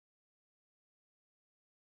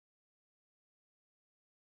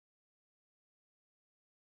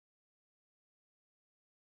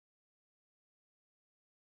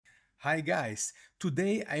Hi guys,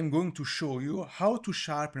 today I'm going to show you how to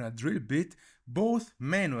sharpen a drill bit both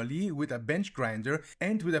manually with a bench grinder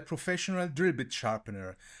and with a professional drill bit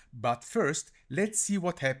sharpener. But first, let's see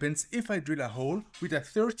what happens if I drill a hole with a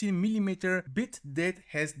 13mm bit that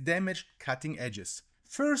has damaged cutting edges.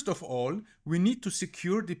 First of all, we need to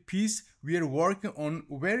secure the piece we are working on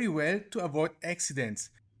very well to avoid accidents.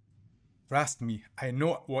 Trust me, I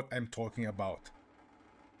know what I'm talking about.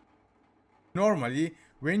 Normally,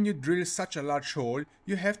 when you drill such a large hole,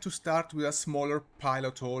 you have to start with a smaller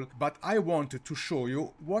pilot hole, but I wanted to show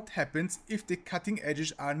you what happens if the cutting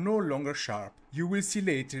edges are no longer sharp. You will see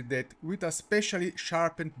later that with a specially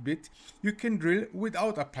sharpened bit, you can drill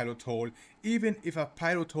without a pilot hole, even if a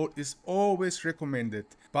pilot hole is always recommended,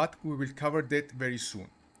 but we will cover that very soon.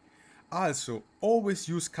 Also, always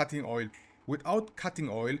use cutting oil. Without cutting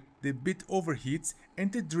oil, the bit overheats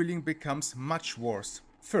and the drilling becomes much worse.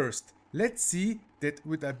 First, let's see that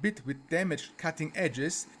with a bit with damaged cutting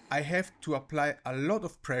edges, I have to apply a lot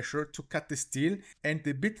of pressure to cut the steel and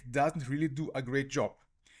the bit doesn't really do a great job.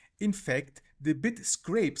 In fact, the bit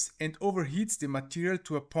scrapes and overheats the material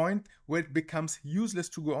to a point where it becomes useless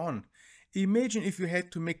to go on. Imagine if you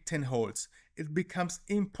had to make 10 holes. It becomes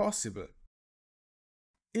impossible.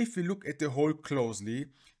 If we look at the hole closely,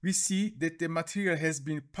 we see that the material has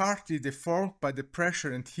been partly deformed by the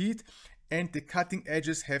pressure and heat, and the cutting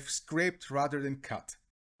edges have scraped rather than cut.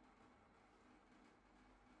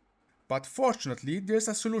 But fortunately, there's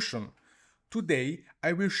a solution. Today,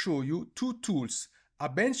 I will show you two tools, a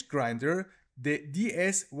bench grinder, the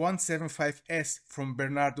DS175S from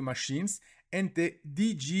Bernardo machines, and the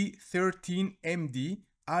DG13MD,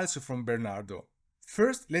 also from Bernardo.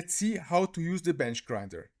 First, let's see how to use the bench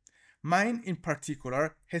grinder. Mine in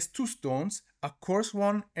particular has two stones, a coarse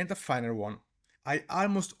one and a finer one. I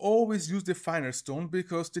almost always use the finer stone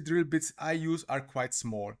because the drill bits I use are quite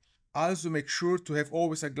small. Also make sure to have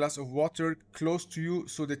always a glass of water close to you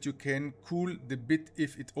so that you can cool the bit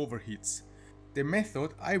if it overheats. The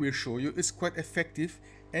method I will show you is quite effective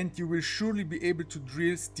and you will surely be able to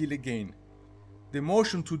drill steel again. The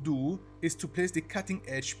motion to do is to place the cutting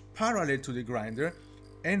edge parallel to the grinder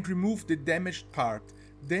and remove the damaged part,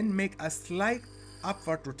 then make a slight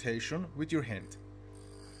upward rotation with your hand.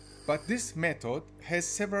 But this method has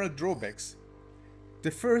several drawbacks.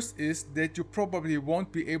 The first is that you probably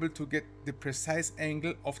won't be able to get the precise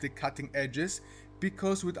angle of the cutting edges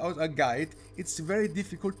because without a guide it's very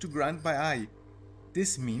difficult to grind by eye.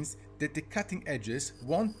 This means that the cutting edges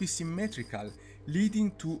won't be symmetrical,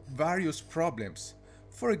 leading to various problems.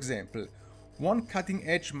 For example, one cutting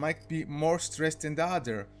edge might be more stressed than the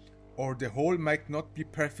other, or the hole might not be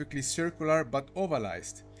perfectly circular but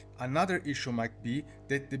ovalized. Another issue might be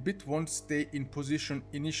that the bit won't stay in position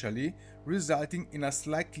initially, resulting in a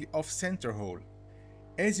slightly off-center hole.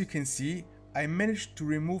 As you can see, I managed to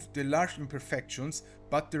remove the large imperfections,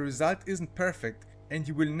 but the result isn't perfect and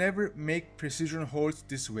you will never make precision holes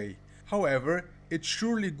this way. However, it's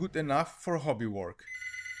surely good enough for hobby work.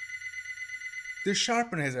 The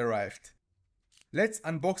sharpener has arrived. Let's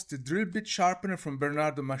unbox the drill bit sharpener from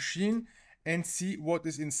Bernardo machine and see what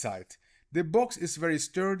is inside. The box is very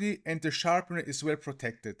sturdy and the sharpener is well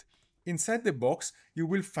protected. Inside the box you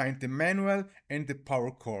will find the manual and the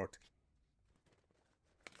power cord.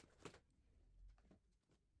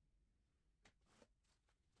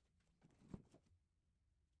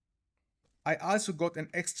 I also got an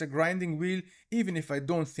extra grinding wheel, even if I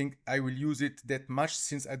don't think I will use it that much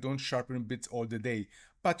since I don't sharpen bits all the day,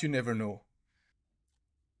 but you never know.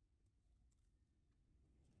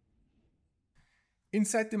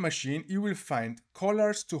 Inside the machine you will find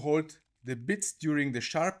collars to hold the bits during the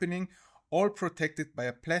sharpening, all protected by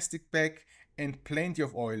a plastic bag and plenty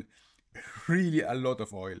of oil. Really a lot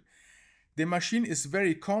of oil. The machine is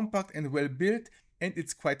very compact and well built and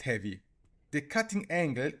it's quite heavy. The cutting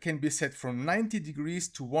angle can be set from 90 degrees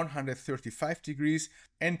to 135 degrees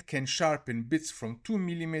and can sharpen bits from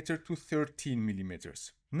 2mm to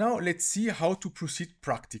 13mm. Now let's see how to proceed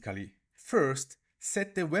practically. First,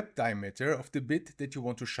 set the web diameter of the bit that you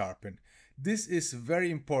want to sharpen. This is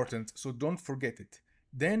very important, so don't forget it.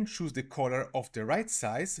 Then choose the collar of the right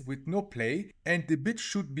size with no play, and the bit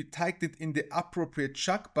should be tightened in the appropriate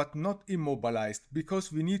chuck but not immobilized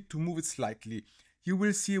because we need to move it slightly. You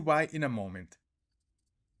will see why in a moment.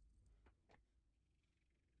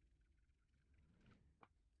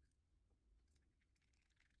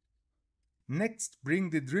 Next, bring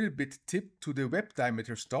the drill bit tip to the web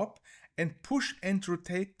diameter stop and push and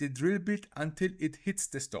rotate the drill bit until it hits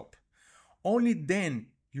the stop. Only then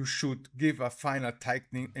you should give a final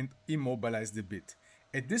tightening and immobilize the bit.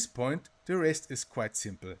 At this point, the rest is quite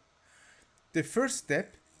simple. The first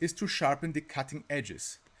step is to sharpen the cutting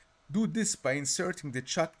edges. Do this by inserting the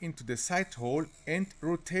chuck into the side hole and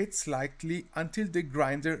rotate slightly until the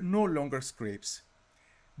grinder no longer scrapes.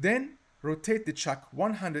 Then rotate the chuck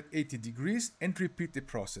 180 degrees and repeat the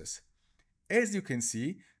process. As you can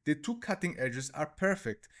see, the two cutting edges are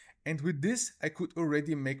perfect, and with this I could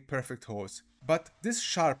already make perfect holes. But this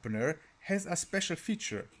sharpener has a special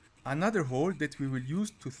feature, another hole that we will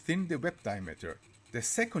use to thin the web diameter. The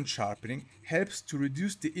second sharpening helps to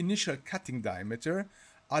reduce the initial cutting diameter,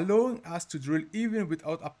 allowing us to drill even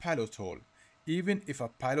without a pilot hole, even if a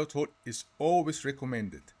pilot hole is always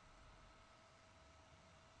recommended.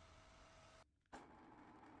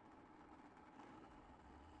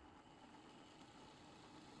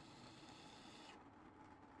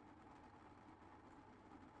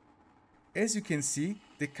 As you can see,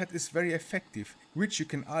 the cut is very effective, which you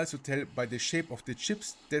can also tell by the shape of the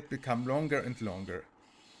chips that become longer and longer.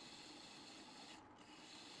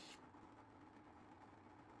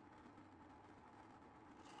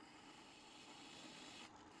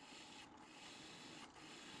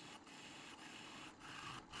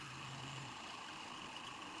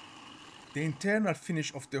 The internal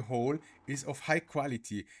finish of the hole is of high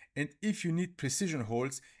quality, and if you need precision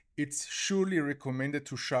holes, it's surely recommended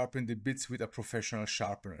to sharpen the bits with a professional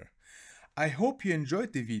sharpener. I hope you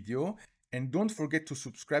enjoyed the video, and don't forget to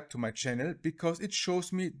subscribe to my channel because it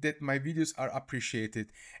shows me that my videos are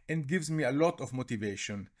appreciated and gives me a lot of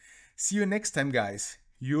motivation. See you next time, guys.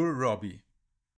 Your Robbie.